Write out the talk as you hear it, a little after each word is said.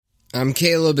I'm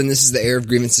Caleb, and this is the Air of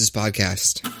Grievances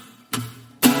podcast.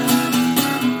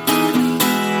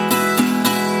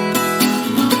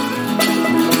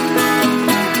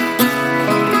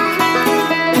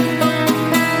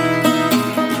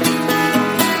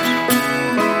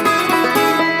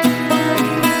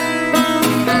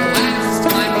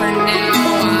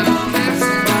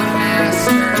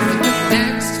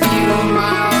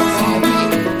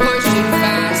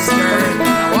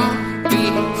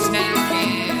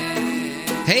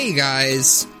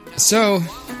 So,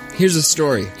 here's a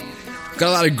story. Got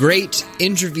a lot of great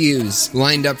interviews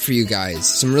lined up for you guys.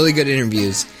 Some really good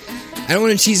interviews. I don't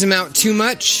want to tease them out too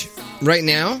much right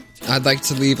now. I'd like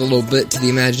to leave a little bit to the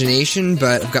imagination,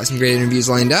 but I've got some great interviews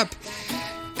lined up.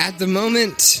 At the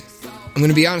moment, I'm going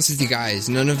to be honest with you guys,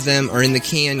 none of them are in the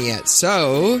can yet.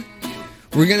 So,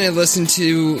 we're going to listen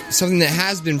to something that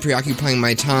has been preoccupying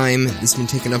my time. It's been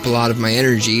taking up a lot of my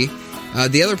energy.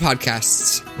 The other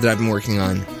podcasts that I've been working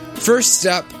on. First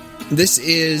up, this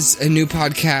is a new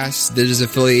podcast that is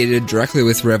affiliated directly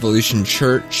with Revolution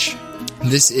Church.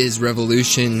 This is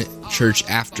Revolution Church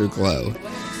Afterglow,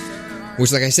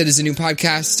 which, like I said, is a new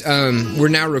podcast. We're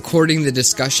now recording the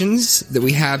discussions that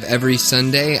we have every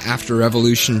Sunday after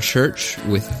Revolution Church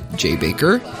with Jay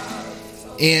Baker.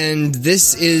 And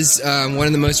this is one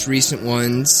of the most recent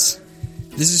ones.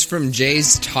 This is from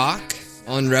Jay's talk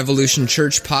on Revolution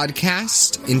Church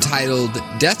podcast entitled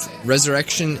Death,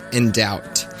 Resurrection, and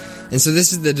Doubt. And so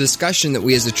this is the discussion that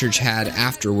we as a church had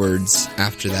afterwards,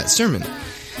 after that sermon.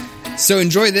 So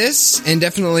enjoy this, and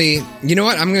definitely, you know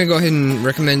what, I'm going to go ahead and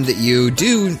recommend that you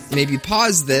do maybe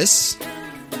pause this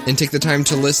and take the time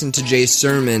to listen to Jay's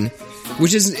sermon,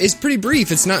 which is pretty brief.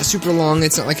 It's not super long.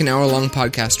 It's not like an hour-long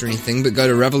podcast or anything, but go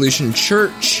to Revolution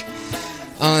Church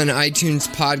on iTunes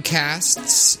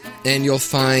podcasts, and you'll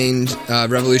find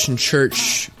Revolution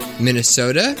Church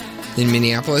Minnesota in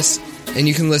Minneapolis, and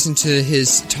you can listen to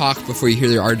his talk before you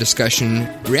hear our discussion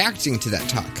reacting to that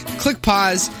talk. Click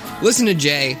pause, listen to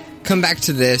Jay, come back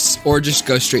to this, or just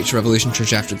go straight to Revolution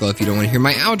Church Afterglow if you don't want to hear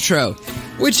my outro,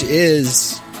 which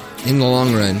is, in the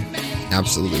long run,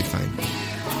 absolutely fine.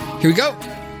 Here we go.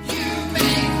 You make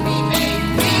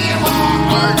me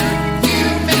harder.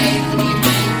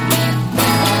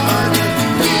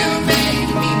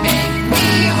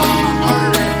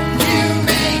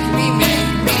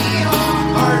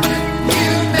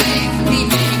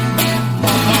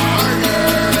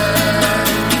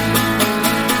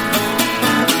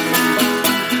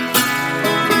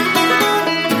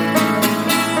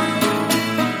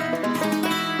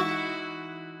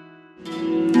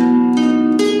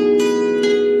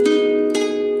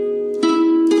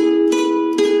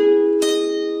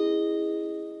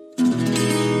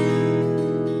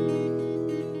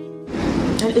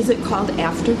 Is it called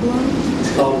Afterglow?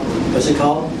 What's it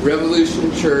called?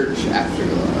 Revolution Church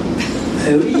Afterglow.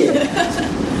 Oh,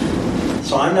 yeah.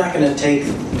 So I'm not going to take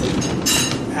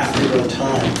Afterglow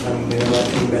time. I'm going to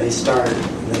let anybody start,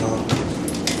 and then I'll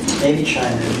maybe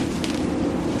chime in.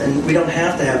 And we don't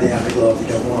have to have the Afterglow if you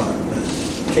don't want, but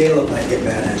Caleb might get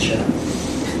mad at you.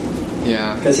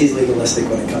 Yeah. Because he's legalistic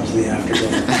when it comes to the Afterglow.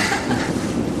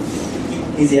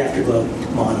 He's the Afterglow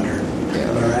monitor. Yeah.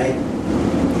 Am I right?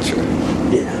 Sure.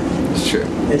 Yeah. It's true.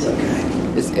 It's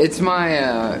okay. It's my,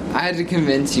 I had to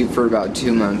convince you for about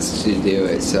 2 months to do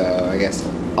it, so I guess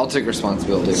I'll take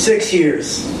responsibility. 6 years.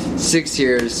 6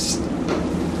 years.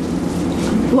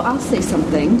 Well, I'll say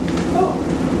something. Oh.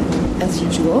 As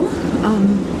usual.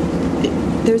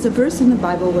 There's a verse in the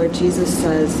Bible where Jesus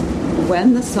says,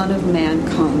 when the Son of Man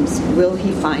comes, will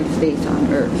he find faith on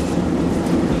earth?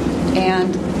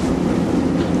 And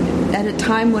at a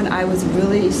time when I was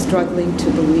really struggling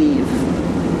to believe,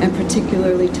 and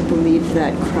particularly to believe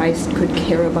that Christ could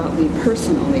care about me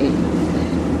personally,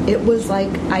 it was like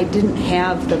I didn't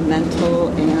have the mental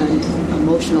and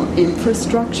emotional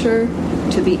infrastructure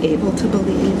to be able to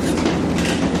believe.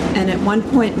 And at one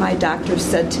point my doctor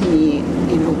said to me,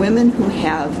 women who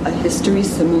have a history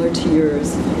similar to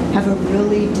yours have a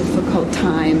really difficult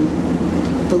time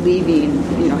believing,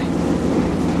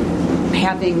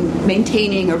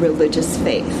 maintaining a religious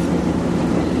faith.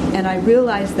 And I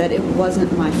realized that it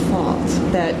wasn't my fault,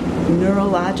 that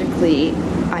neurologically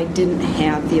I didn't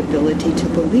have the ability to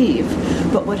believe.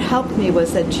 But what helped me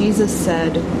was that Jesus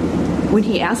said, when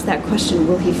he asked that question,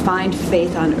 will he find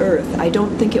faith on earth? I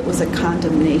don't think it was a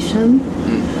condemnation.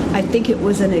 I think it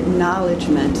was an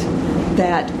acknowledgement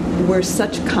that we're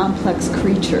such complex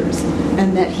creatures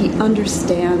and that he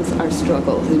understands our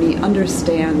struggles and he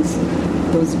understands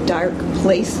those dark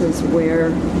places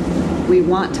where we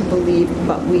want to believe,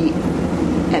 but we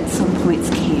at some points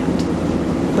can't.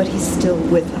 But he's still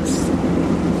with us.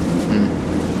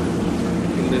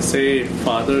 they say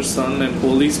Father, Son, and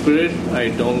Holy Spirit, I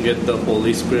don't get the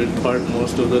Holy Spirit part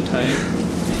most of the time.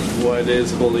 What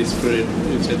is Holy Spirit?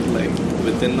 Is it like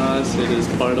within us? It is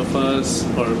part of us?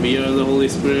 Or we are the Holy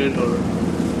Spirit? Or,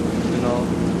 you know?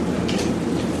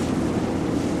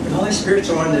 The Holy Spirit's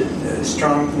the one that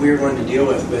strong, weird one to deal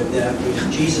with. But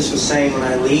Jesus was saying, when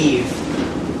I leave,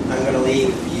 I'm going to leave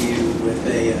you with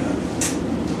a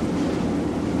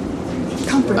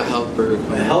Comfort. A helper.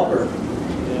 A helper.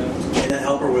 Yeah. And that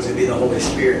helper was going to be the Holy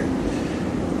Spirit.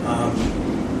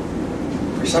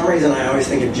 For some reason, I always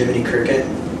think of Jiminy Cricket.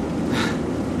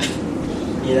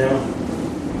 You know,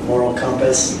 moral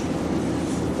compass,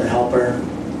 the helper.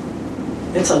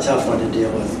 It's a tough one to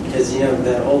deal with because, you know,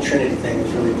 the whole Trinity thing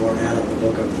was really born out of the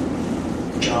book of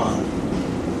John.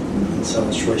 And so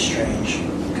it's really strange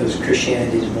because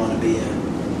Christianity didn't want to be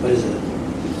what is it?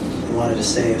 They wanted to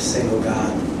say a single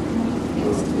God.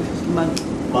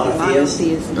 Monotheist?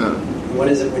 What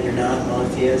is it when you're not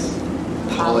monotheist?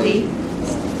 Poly.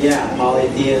 Yeah,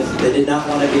 polytheist. They did not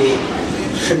want to be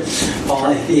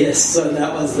polytheists, so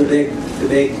that was the big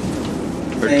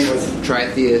Or thing with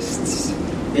tritheists.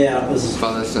 yeah, it was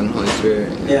Father, Son, Holy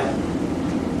Spirit. yeah.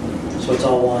 So it's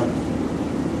all one,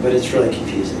 but it's really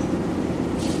confusing.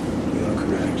 You are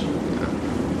correct.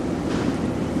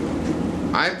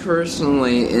 I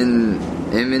personally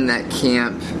am in that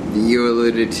camp that you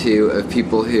alluded to of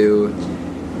people who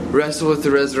wrestle with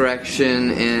the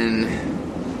resurrection, and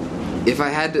if I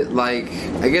had to, like,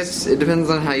 I guess it depends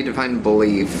on how you define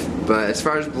belief, but as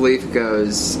far as belief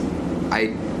goes,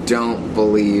 I don't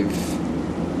believe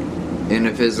in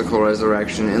a physical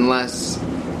resurrection unless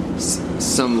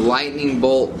some lightning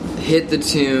bolt hit the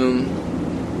tomb,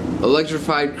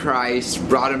 electrified Christ,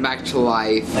 brought him back to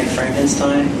life. Like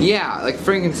Frankenstein? Yeah, like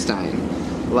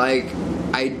Frankenstein. Like,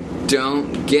 I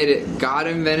don't get it. God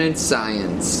invented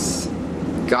science.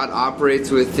 God operates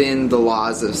within the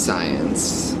laws of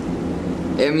science.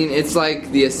 I mean, it's like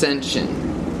the ascension.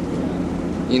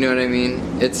 You know what I mean?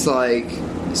 It's like,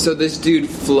 so this dude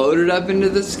floated up into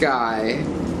the sky,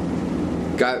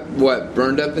 got,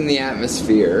 burned up in the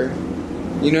atmosphere.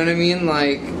 You know what I mean?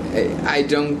 Like, I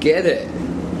don't get it.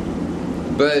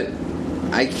 But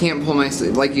I can't pull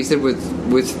myself, like you said,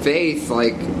 with faith,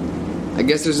 like, I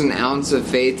guess there's an ounce of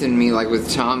faith in me, like with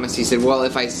Thomas. He said, well,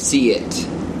 if I see it,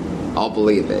 I'll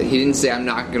believe it. He didn't say I'm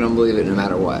not going to believe it no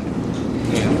matter what.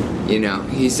 Yeah. You know,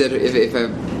 he said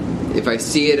if I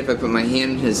see it, if I put my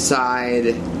hand in his side,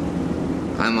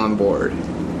 I'm on board.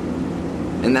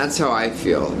 And that's how I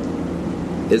feel.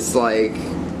 It's like,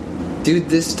 dude,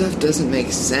 this stuff doesn't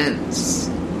make sense.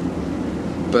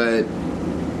 But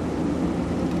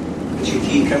you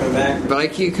keep coming back? But I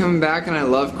keep coming back, and I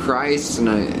love Christ, and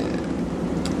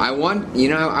I want, you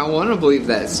know, I want to believe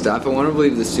that stuff. I want to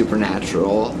believe the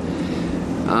supernatural.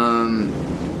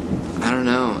 I don't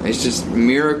know. It's just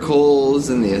miracles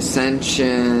and the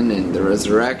ascension and the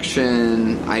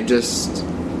resurrection. I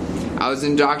was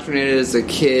indoctrinated as a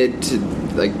kid to,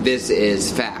 like, this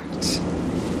is fact.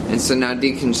 And so now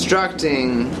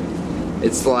deconstructing,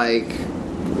 it's like,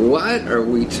 what are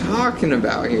we talking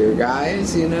about here,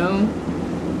 guys? You know?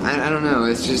 I don't know.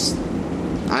 It's just,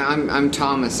 I'm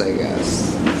Thomas, I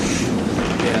guess.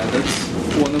 Yeah, that's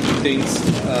one of the things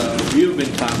we've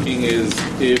been talking is,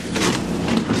 if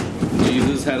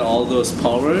Jesus had all those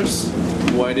powers,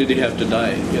 why did he have to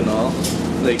die, you know?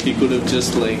 Like, he could have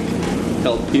just, like,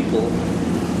 helped people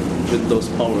with those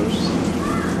powers.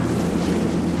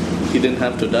 He didn't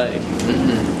have to die.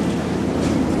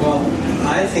 Mm-hmm. Well,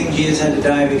 I think Jesus had to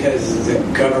die because the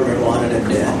government wanted him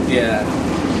dead. Yeah.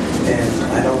 And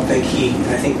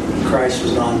I think Christ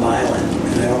was nonviolent,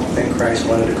 and I don't think Christ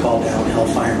wanted to call down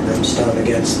hellfire and brimstone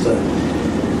against the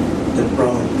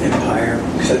Roman Empire,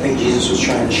 because I think Jesus was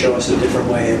trying to show us a different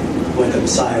way of what the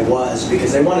Messiah was,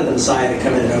 because they wanted the Messiah to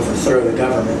come in and overthrow the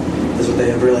government, is what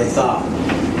they really thought.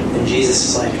 And Jesus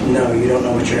is like, no, you don't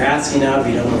know what you're asking of,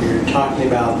 you don't know what you're talking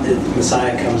about. The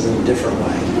Messiah comes in a different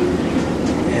way.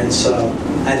 And so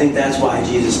I think that's why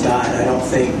Jesus died.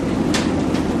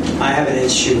 I have an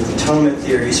issue with atonement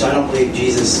theory, so I don't believe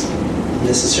Jesus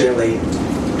necessarily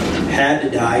had to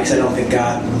die, because I don't think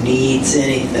God needs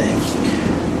anything.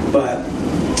 But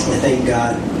I think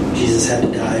Jesus had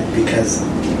to die because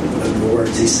of the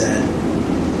words he said,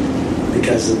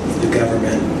 because of the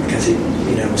government, because he,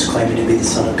 was claiming to be the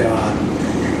Son of God.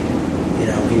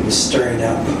 He was stirring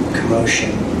up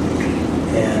commotion,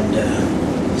 and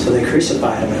so they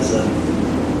crucified him as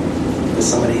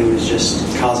somebody who was just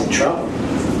causing trouble.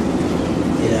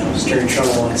 Stirring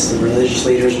trouble amongst the religious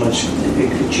leaders, amongst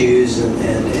the Jews and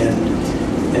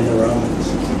the Romans.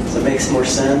 Does that make more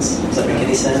sense? Does that make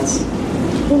any sense?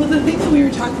 Well, the thing that we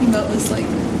were talking about was like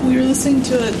we were listening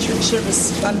to a church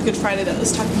service on Good Friday that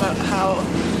was talking about how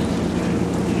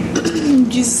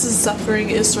Jesus' suffering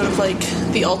is sort of like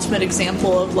the ultimate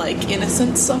example of like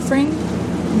innocent suffering,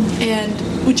 and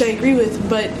which I agree with,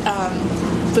 but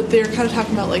they're kind of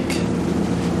talking about like,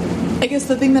 I guess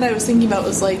the thing that I was thinking about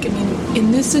was like, I mean,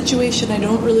 in this situation, I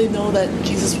don't really know that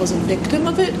Jesus was a victim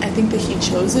of it. I think that he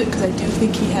chose it because I do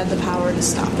think he had the power to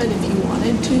stop it if he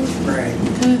wanted to, Right.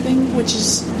 kind of thing. Which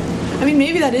is, I mean,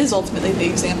 maybe that is ultimately the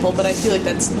example, but I feel like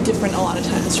that's different a lot of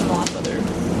times from a lot of other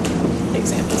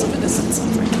examples of innocent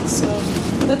suffering. So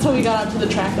that's how we got onto the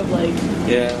track of like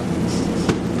Yeah.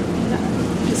 that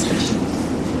discussion.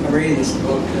 I'm reading this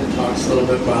book that talks a little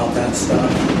bit about that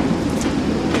stuff.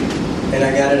 And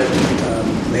I got it at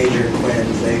Major and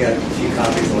Quinn's. They got a few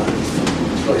copies left.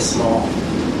 It's really small.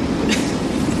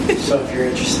 So if you're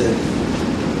interested,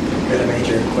 go to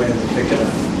Major and Quinn's and pick it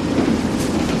up.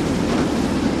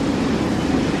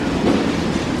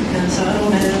 Because I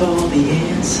don't have all the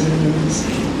answers.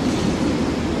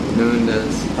 No one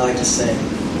does. I like to sing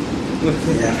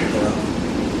the afterglow.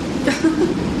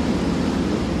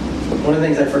 One of the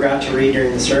things I forgot to read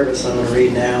during the service, I'm going to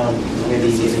read now, and maybe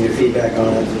you can give me your feedback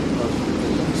on it,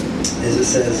 is it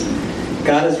says,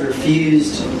 God has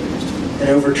refused and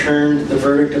overturned the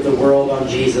verdict of the world on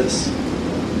Jesus.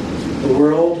 The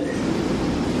world,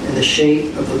 in the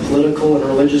shape of the political and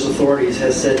religious authorities,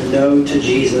 has said no to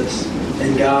Jesus,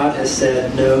 and God has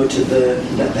said no to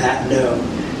that no.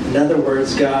 In other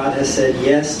words, God has said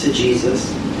yes to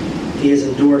Jesus. He has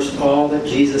endorsed all that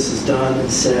Jesus has done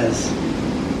and says.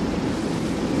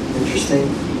 Interesting.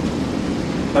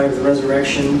 By the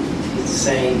resurrection, he's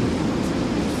saying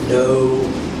no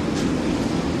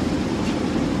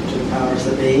to the powers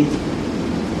that be.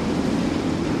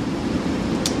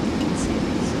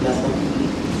 Nothing.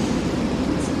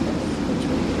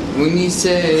 When you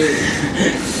say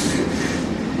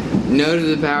no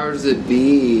to the powers that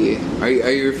be, are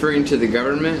you referring to the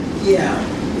government? Yeah.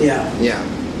 Yeah.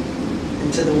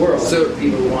 And to the world, So- the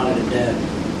people who wanted it dead.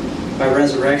 By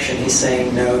resurrection, he's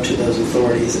saying no to those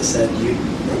authorities that said,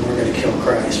 we're going to kill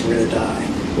Christ, we're going to die.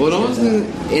 Well, it almost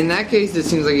in that case, it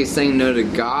seems like he's saying no to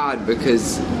God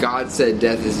because God said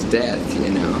death is death, you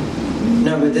know.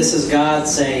 No, but this is God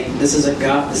saying, this isn't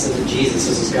Jesus,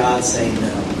 this is God saying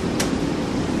no.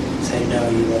 Saying no,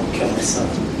 you won't kill my son.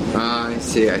 I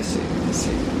see. I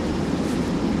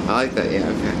like that, yeah,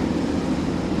 okay.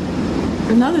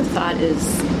 Another thought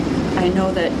is, I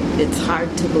know that it's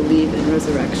hard to believe in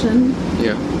resurrection,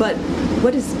 Yeah. but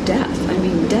what is death? I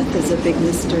mean, death is a big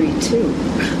mystery too.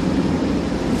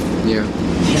 Yeah.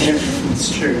 It's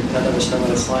true. None of us know what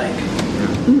it's like.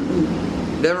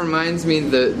 That reminds me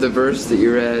the verse that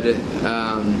you read.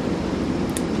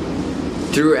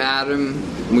 Through Adam,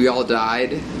 we all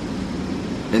died,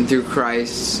 and through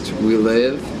Christ, we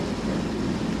live.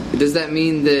 Does that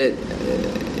mean that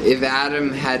if Adam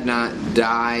had not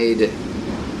died,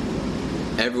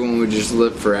 everyone would just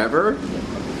live forever?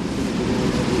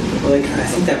 Well, I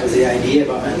think that was the idea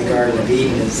behind the Garden of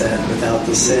Eden, is that without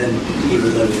the sin, he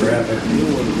would live forever.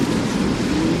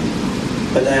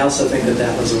 But I also think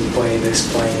that was a way of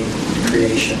explaining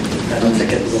creation. I don't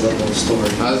think it was a little story.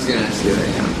 I was going to ask you that,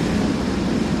 yeah.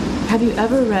 Have you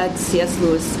ever read C.S.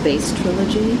 Lewis' Space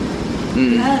Trilogy?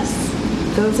 Yes.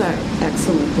 Those are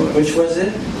excellent books. Which was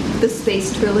it? The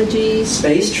Space Trilogy,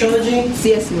 Space Trilogy?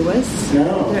 C.S. Lewis.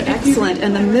 No. They're excellent.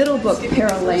 And the middle book,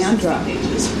 Paralandra.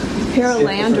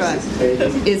 Paralandra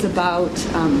is about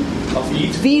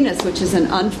Venus, which is an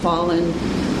unfallen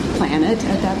planet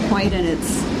at that point, and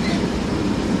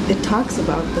it talks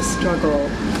about the struggle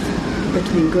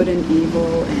between good and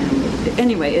evil. And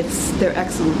anyway, they're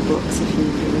excellent books if you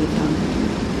need to read them.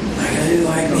 I do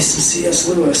like me some C.S.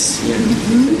 Lewis.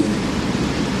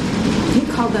 He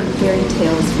called them fairy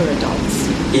tales for adults.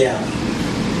 Yeah.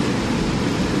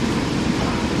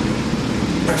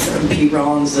 Our friend Pete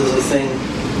Rollins does a thing,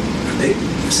 a big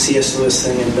C.S. Lewis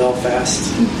thing in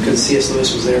Belfast, because C.S.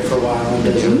 Lewis was there for a while and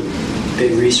does a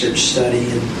big research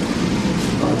study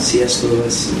on C.S.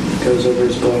 Lewis, goes over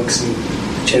his books and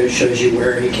shows you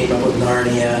where he came up with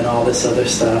Narnia and all this other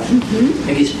stuff.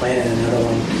 Maybe he's planning another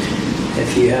one.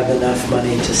 If you have enough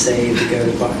money to save to go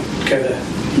to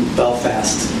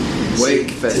Belfast. Wake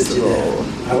to Festival. do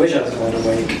that. I wish I was going to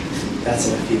Wake. That's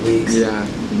in a few weeks. Yeah,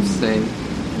 same.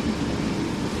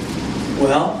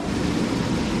 Well,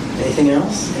 anything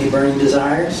else? Any burning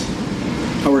desires?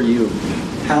 How are you?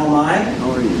 How am I?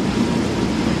 How are you?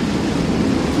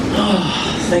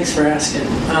 Oh, thanks for asking.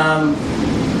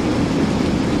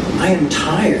 I am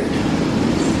tired.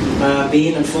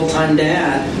 Being a full-time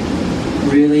dad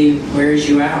really wears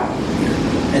you out.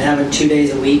 and having 2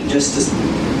 days a week just to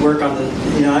work on the,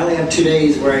 I only have 2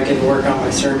 days where I can work on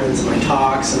my sermons and my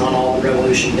talks and on all the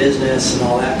Revolution business and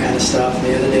all that kind of stuff. And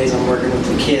the other days I'm working with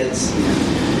the kids.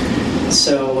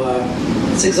 So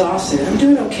it's exhausting. I'm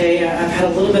doing okay. I've had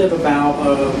a little bit of a bout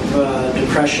of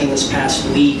depression this past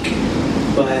week,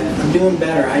 but I'm doing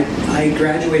better. I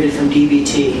graduated from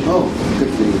DBT. Oh,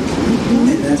 good for you.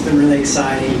 And that's been really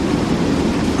exciting.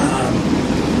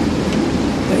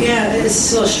 But yeah, it's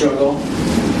still a struggle.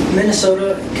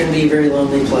 Minnesota can be a very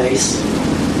lonely place.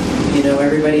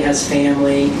 Everybody has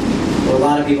family, or a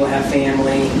lot of people have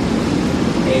family,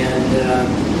 and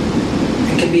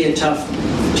it can be a tough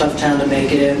town to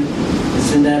make it in.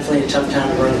 It's definitely a tough town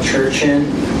to run a church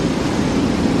in,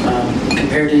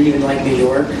 compared to even like New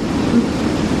York.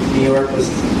 New York was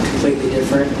completely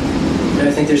different. And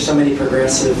I think there's so many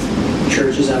progressive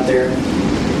churches out there.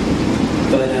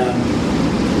 But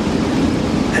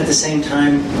at the same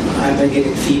time, I've been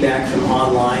getting feedback from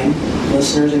online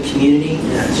listeners and community,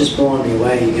 and it's just blowing me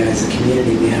away, you guys. The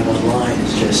community we have online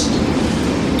is just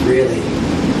really,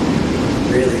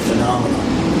 really phenomenal.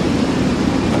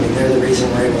 I mean, they're the reason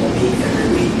we're able to meet every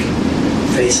week,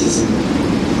 faces and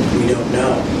we don't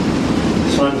know.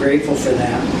 So I'm grateful for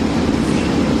that.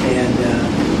 And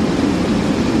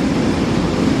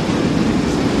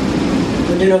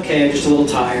I'm doing okay. I'm just a little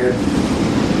tired,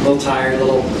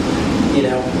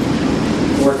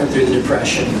 working through the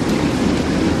depression.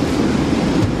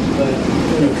 But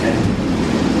doing okay.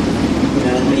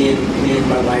 Me and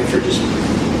my wife are just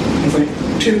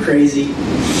too crazy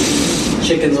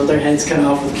chickens with their heads cut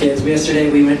off with kids. Yesterday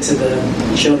we went to the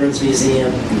Children's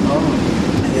Museum.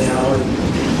 And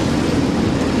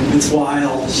it's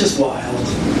wild. It's just wild.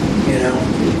 You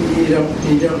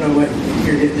don't know what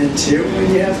you're getting into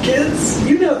when you have kids.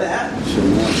 You know that. Sure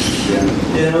enough.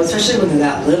 Yeah. Especially when they're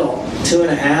that little,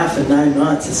 2.5 and 9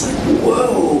 months. It's like,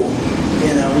 whoa.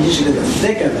 You're usually in the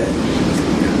thick of it.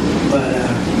 But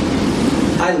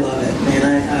I love it,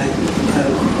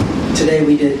 man. Today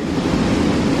we did. I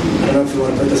don't know if you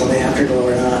want to put this on the Afterglow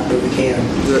or not, but we can.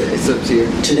 It's up to you.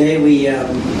 Today we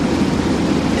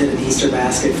did an Easter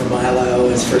basket for Milo,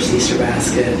 his first Easter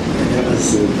basket, and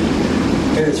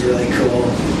it was really cool.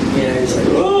 He's like,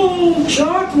 oh,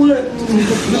 chocolate,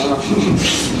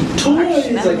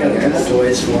 toys. I got a couple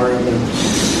toys for him, and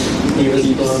he was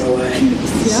blown away.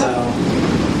 So,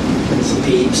 and some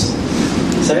peeps.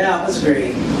 So yeah, it was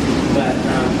great. But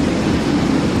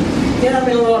a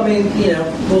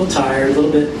little tired, a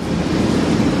little bit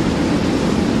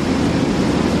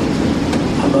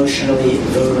emotionally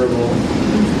vulnerable,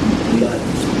 but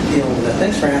dealing with that.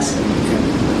 Thanks for asking.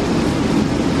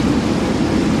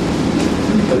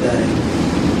 Put that in.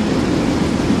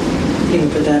 Even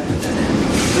put that in.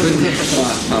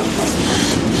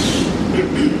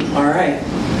 All right.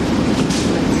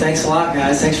 Thanks a lot,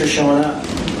 guys. Thanks for showing up.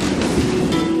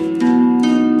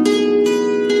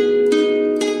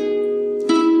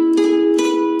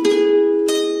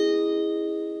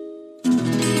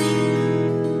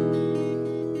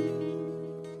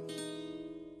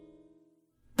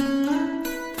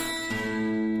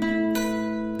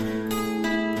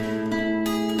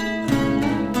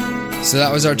 So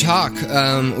that was our talk.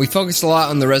 We focused a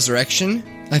lot on the resurrection,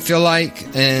 I feel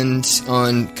like, and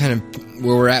on kind of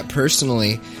where we're at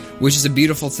personally, which is a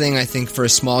beautiful thing, I think, for a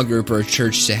small group or a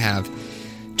church to have.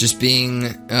 Just being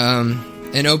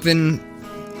an open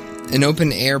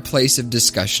air place of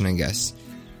discussion, I guess.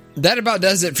 That about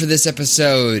does it for this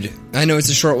episode. I know it's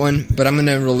a short one, but I'm going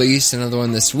to release another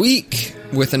one this week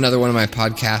with another one of my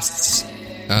podcasts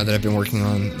that I've been working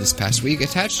on this past week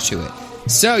attached to it.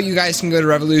 So you guys can go to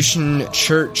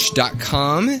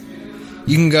revolutionchurch.com.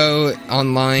 You can go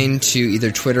online to either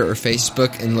Twitter or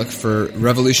Facebook and look for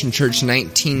Revolution Church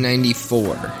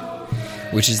 1994,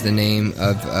 which is the name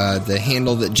of the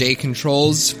handle that Jay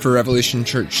controls for Revolution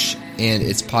Church and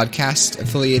its podcast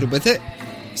affiliated with it.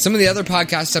 Some of the other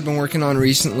podcasts I've been working on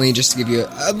recently, just to give you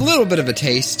a little bit of a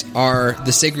taste, are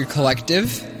The Sacred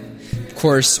Collective, of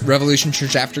course, Revolution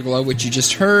Church Afterglow, which you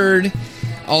just heard.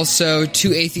 Also,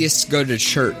 Two Atheists Go to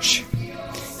Church.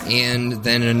 And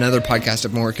then another podcast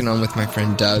I've been working on with my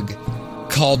friend Doug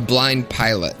called Blind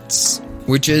Pilots,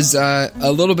 which is a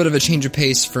little bit of a change of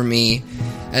pace for me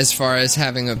as far as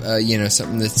having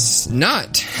something that's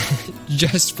not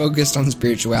just focused on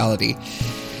spirituality.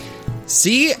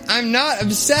 See, I'm not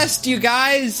obsessed, you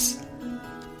guys.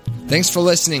 Thanks for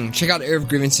listening. Check out Air of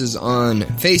Grievances on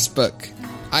Facebook,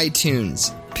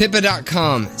 iTunes,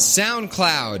 Pippa.com,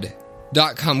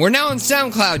 SoundCloud.com. We're now on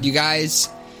SoundCloud, you guys.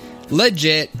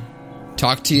 Legit.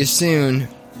 Talk to you soon.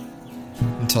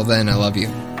 Until then, I love you.